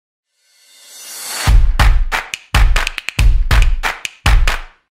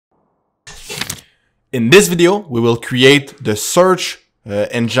In this video, we will create the search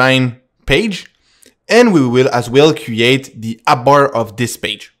engine page, and we will as well create the app bar of this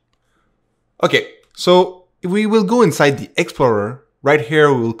page. Okay, so we will go inside the Explorer. Right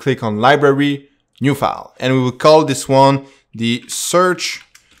here, we will click on Library, New File, and we will call this one the search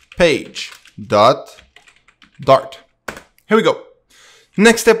page.dart. Here we go.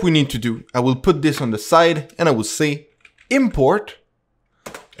 Next step we need to do, I will put this on the side and I will say import,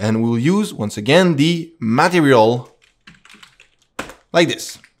 and we will use once again the material like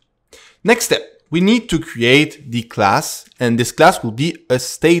this. Next step, we need to create the class, and this class will be a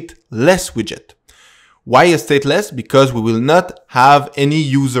stateless widget. Why a stateless? Because we will not have any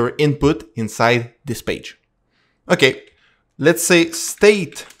user input inside this page. Okay, let's say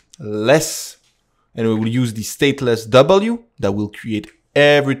stateless, and we will use the stateless W that will create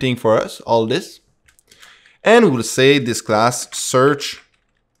everything for us, all this. And we will say this class search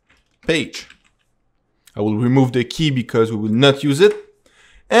page. I will remove the key because we will not use it.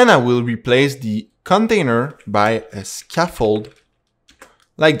 And I will replace the container by a scaffold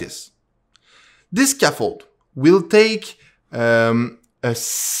like this. This scaffold will take a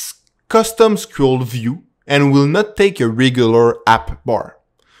custom scroll view and will not take a regular app bar.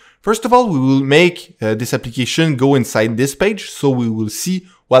 First of all, we will make this application go inside this page, so we will see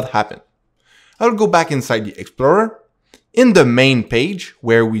what happened. I'll go back inside the Explorer. In the main page,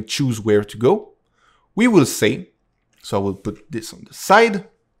 where we choose where to go, we will say, so I will put this on the side.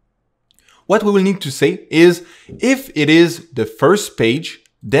 What we will need to say is, if it is the first page,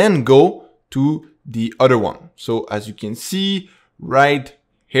 then go to the other one. So as you can see right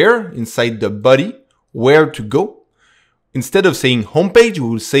here inside the body, where to go. Instead of saying homepage, we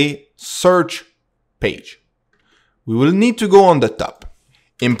will say search page. We will need to go on the top.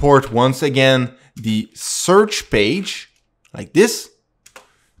 Import once again the search page like this.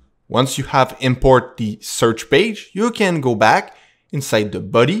 Once you have import the search page, you can go back inside the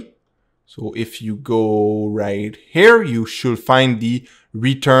body. So if you go right here, you should find the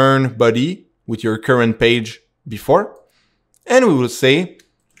return body with your current page before. And we will say,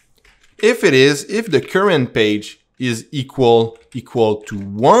 if the current page is equal to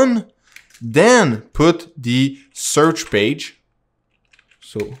 1, then put the search page.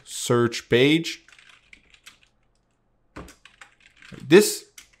 So search page like this.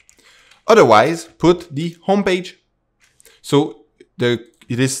 Otherwise, put the home page. So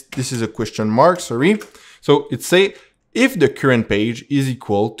this is a question mark, sorry. So it say, if the current page is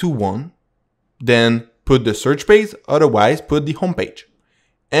equal to 1, then put the search page, otherwise put the home page.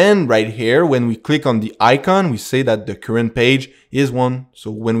 And right here, when we click on the icon, we say that the current page is 1.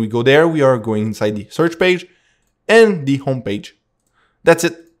 So when we go there, we are going inside the search page and the home page. That's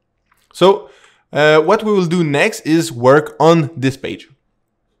it. So what we will do next is work on this page.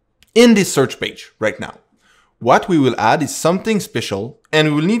 In this search page right now, what we will add is something special, and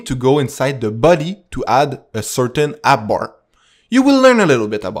we will need to go inside the body to add a certain app bar. You will learn a little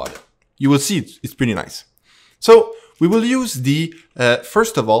bit about it. You will see it's pretty nice. So we will use the,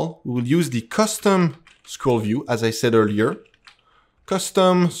 first of all, we will use the custom scroll view, as I said earlier.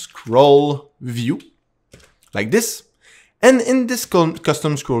 Custom scroll view, like this. And in this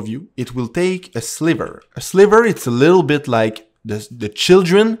custom scroll view, it will take a sliver. A sliver, it's a little bit like the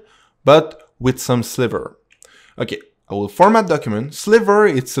children, but with some sliver. Okay, I will format document. Sliver,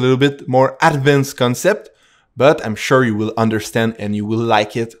 it's a little bit more advanced concept, but I'm sure you will understand and you will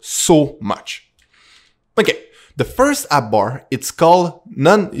like it so much. Okay. The first app bar, it's not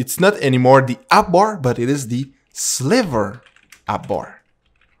anymore the app bar, but it is the Sliver App Bar,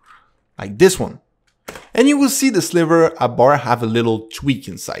 like this one. And you will see the Sliver App Bar have a little tweak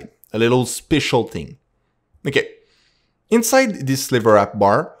inside, a little special thing. Okay, inside this Sliver App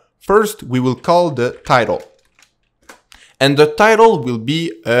Bar, first we will call the title. And the title will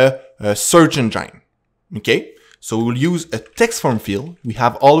be a search engine. Okay, so we will use a text form field. We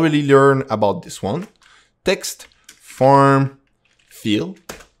have already learned about this one. Text form field.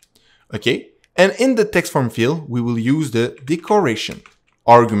 Okay, and in the text form field, we will use the decoration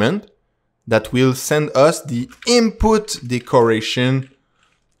argument that will send us the input decoration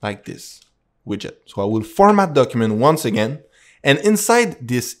like this widget. So I will format document once again, and inside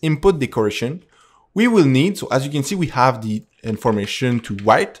this input decoration, we will need, so as you can see, we have the information to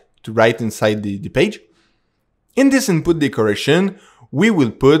write inside the page. In this input decoration, we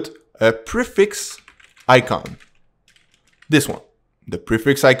will put a prefix icon. This one. The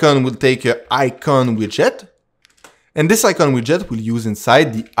prefix icon will take an icon widget, and this icon widget we'll use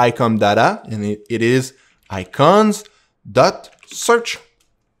inside the icon data, and it is icons.search.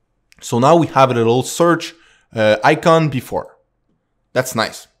 So now we have a little search icon before. That's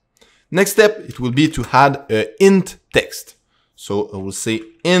nice. Next step, it will be to add a int text. So I will say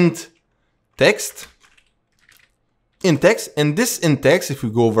int text, and this int text, if we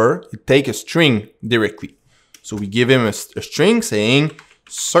go over, it take a string directly. So we give him a string saying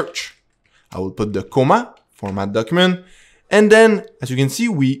search. I will put the comma, format document, and then as you can see,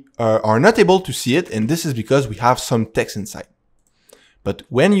 we are not able to see it, and this is because we have some text inside. But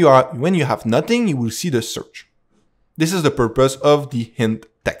when you have nothing, you will see the search. This is the purpose of the int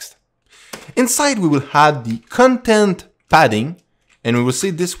text. Inside, we will add the content padding, and we will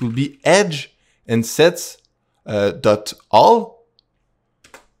say this will be edge and sets dot all,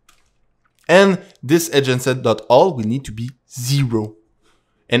 and this edge and set dot all will need to be 0.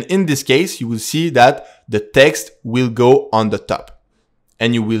 And in this case, you will see that the text will go on the top,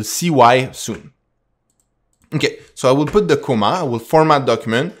 and you will see why soon. Okay, so I will put the comma, I will format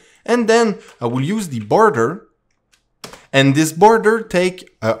document, and then I will use the border, and this border take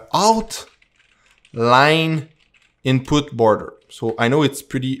a outline input border. So I know it's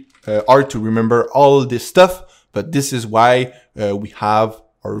pretty hard to remember all this stuff, but this is why we have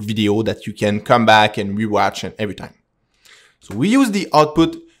our video that you can come back and rewatch and every time. So we use the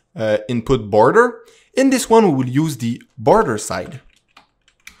output input border. In this one, we will use the border side,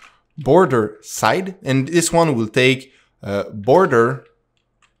 and this one will take border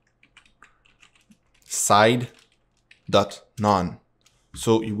side dot none.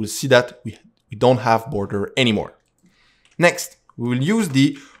 So you will see that we don't have border anymore. Next, we will use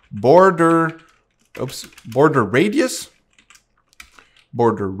the border radius.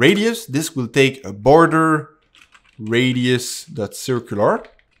 This will take a border radius dot circular,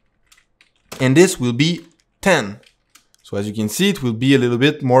 and this will be 10. So as you can see, it will be a little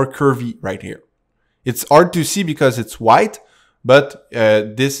bit more curvy right here. It's hard to see because it's white, but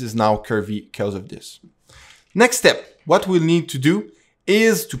this is now curvy because of this. Next step, what we'll need to do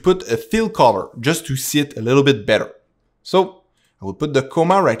is to put a fill color just to see it a little bit better. So I will put the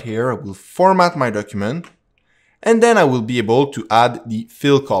comma right here. I will format my document, and then I will be able to add the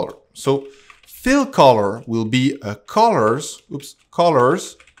fill color. So fill color will be a colors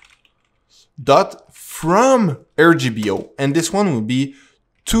dot from RGBO, and this one will be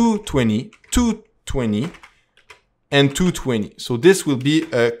 220, 220, and 220. So this will be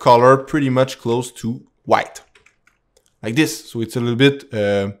a color pretty much close to white, like this. So it's a little bit.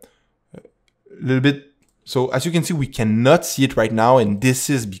 So as you can see, we cannot see it right now, and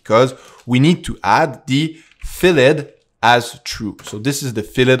this is because we need to add the filled as true. So this is the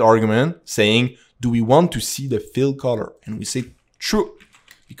filled argument saying, do we want to see the fill color? And we say true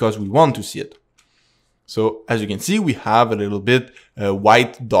because we want to see it. So as you can see, we have a little bit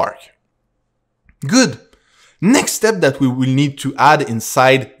white dark. Good. Next step that we will need to add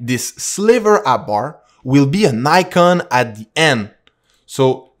inside this Sliver App Bar will be an icon at the end.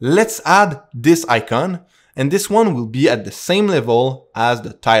 So let's add this icon, and this one will be at the same level as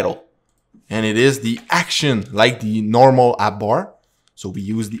the title. And it is the action like the normal app bar. So we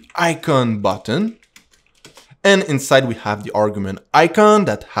use the icon button, and inside we have the argument icon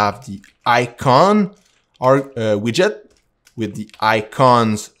that have the icon widget with the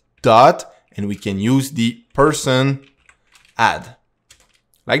icons dot, and we can use the person add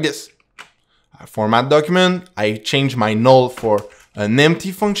like this. I format document, I change my null for an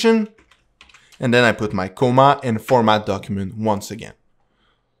empty function, and then I put my comma and format document once again.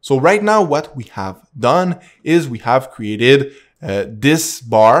 So right now what we have done is we have created this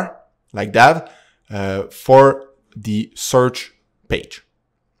bar like that for the search page.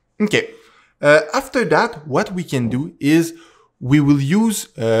 Okay. After that, what we can do is we will use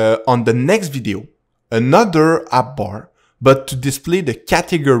on the next video another app bar, but to display the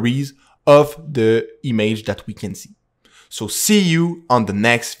categories of the image that we can see. So see you on the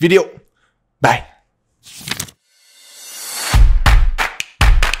next video. Bye.